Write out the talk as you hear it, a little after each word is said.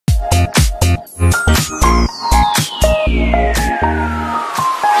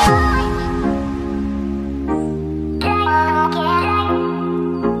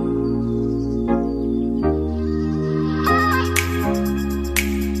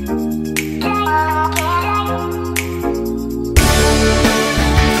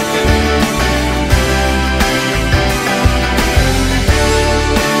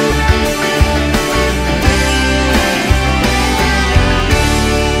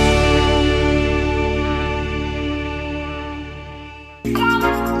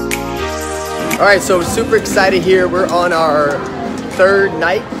All right, so super excited here. We're on our third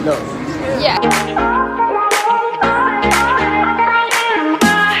night. No. Yeah.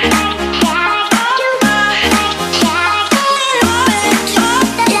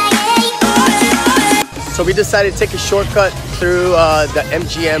 So we decided to take a shortcut through the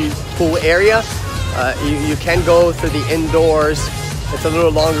MGM pool area. You can go through the indoors. It's a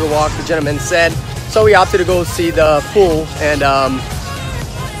little longer walk, the gentleman said. So we opted to go see the pool and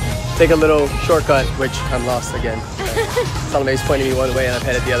take a little shortcut, which I'm lost again. Salome's pointing me one way and I'm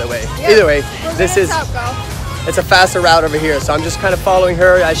headed the other way. Yep. Either way, it's a faster route over here. So I'm just kind of following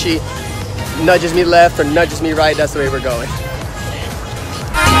her as she nudges me left or nudges me right. That's the way we're going.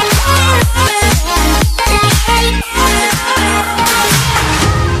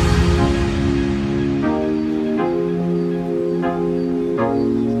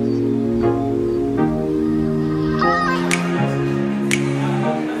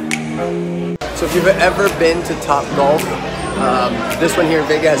 So if you've ever been to Top Golf, this one here in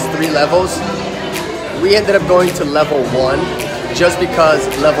Vegas has 3 levels. We ended up going to level 1 just because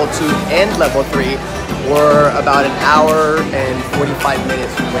level 2 and level 3 were about an hour and 45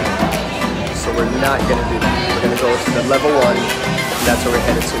 minutes away. So we're not gonna do that. We're gonna go to the level 1, and that's where we're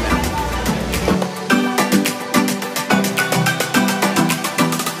headed to now.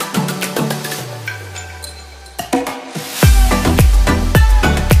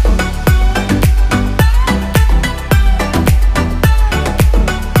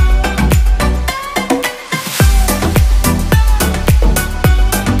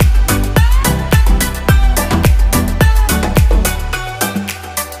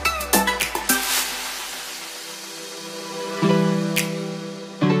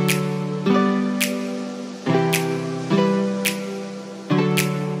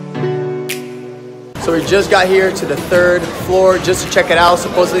 So we just got here to the 3rd floor just to check it out.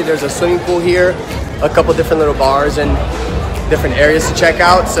 Supposedly there's a swimming pool here, a couple different little bars and different areas to check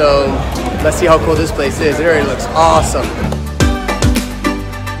out. So let's see how cool this place is. It already looks awesome.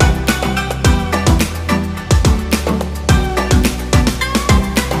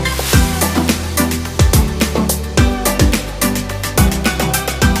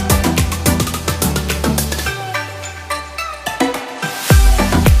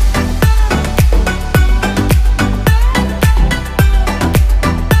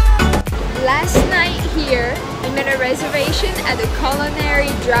 Reservation at the Culinary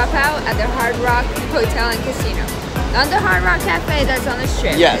Dropout at the Hard Rock Hotel and Casino. Not the Hard Rock Cafe that's on the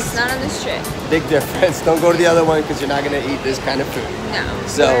strip. Yes. It's not on the strip. Big difference. Don't go to the other one because you're not going to eat this kind of food. No.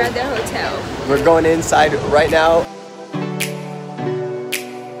 So we're at the hotel. We're going inside right now.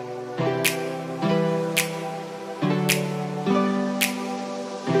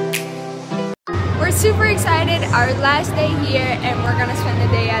 We're super excited. Our last day here, and we're going to spend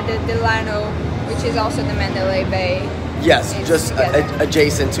the day at the Delano, which is also the Mandalay Bay. Yes, just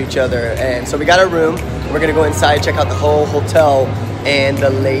adjacent to each other. And so we got a room. We're gonna go inside, check out the whole hotel and the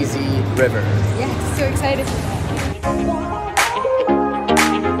lazy river. Yeah, so excited.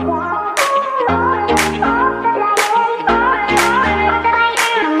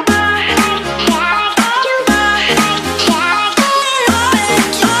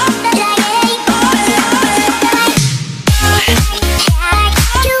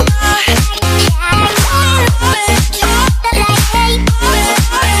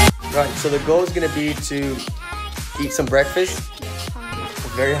 So the goal is going to be to eat some breakfast,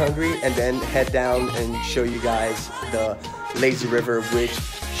 very hungry, and then head down and show you guys the lazy river, which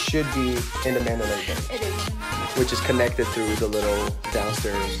should be in the Mandalay Bay. It is. Which is connected through the little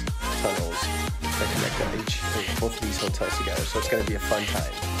downstairs tunnels that connect both of these hotels together. So it's going to be a fun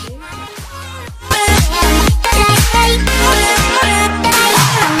time.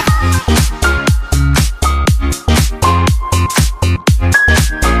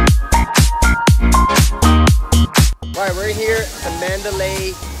 We're here at the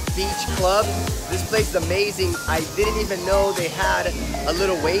Mandalay Beach Club. This place is amazing. I didn't even know they had a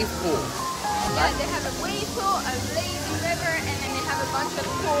little wave pool. Yeah, they have a wave pool, a lazy river, and then they have a bunch of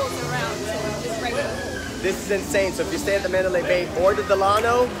pools around, so it's just regular. This is insane. So if you stay at the Mandalay Bay or the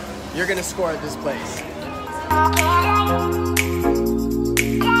Delano, you're gonna score at this place.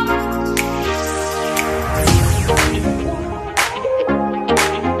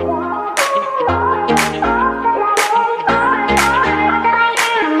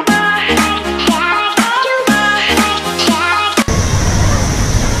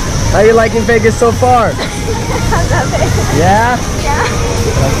 How are you liking Vegas so far? I love it. Yeah? Yeah.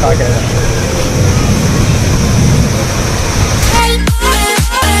 I'm talking about.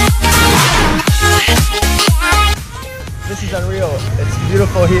 This is unreal. It's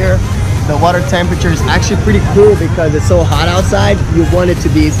beautiful here. the water temperature is actually pretty cool because it's so hot outside. You want it to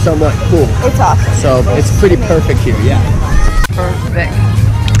be somewhat cool. It's awesome. So it's pretty perfect here, yeah. Perfect.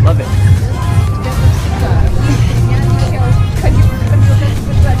 Love it.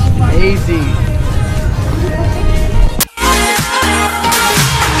 Amazing.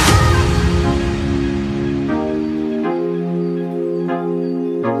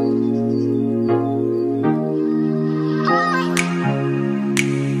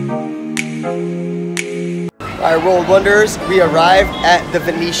 All right, World Wonders, we arrived at the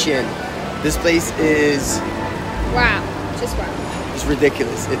Venetian. This place is... Wow, just wow. It's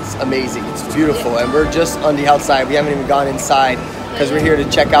ridiculous. It's amazing. It's beautiful. And we're just on the outside. We haven't even gone inside because we're here to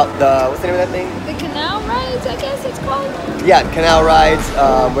check out the... What's the name of that thing? The canal rides, I guess it's called? Yeah, canal rides,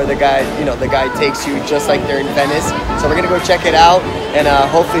 where the guy, the guy takes you just like they're in Venice. So we're going to go check it out. And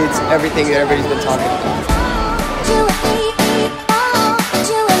hopefully it's everything that everybody's been talking about.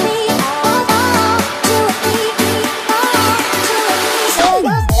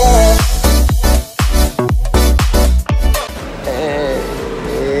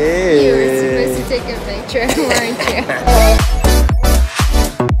 Take a picture, weren't you?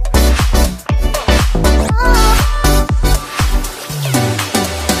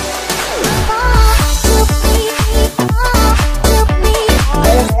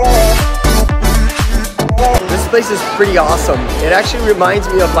 This place is pretty awesome. It actually reminds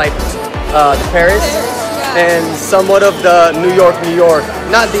me of like the Paris and somewhat of the New York.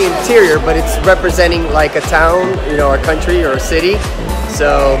 Not the interior, but it's representing like a town, or a country or a city.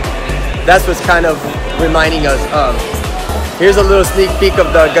 So that's what's kind of reminding us of. Here's a little sneak peek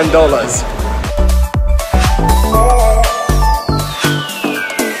of the gondolas.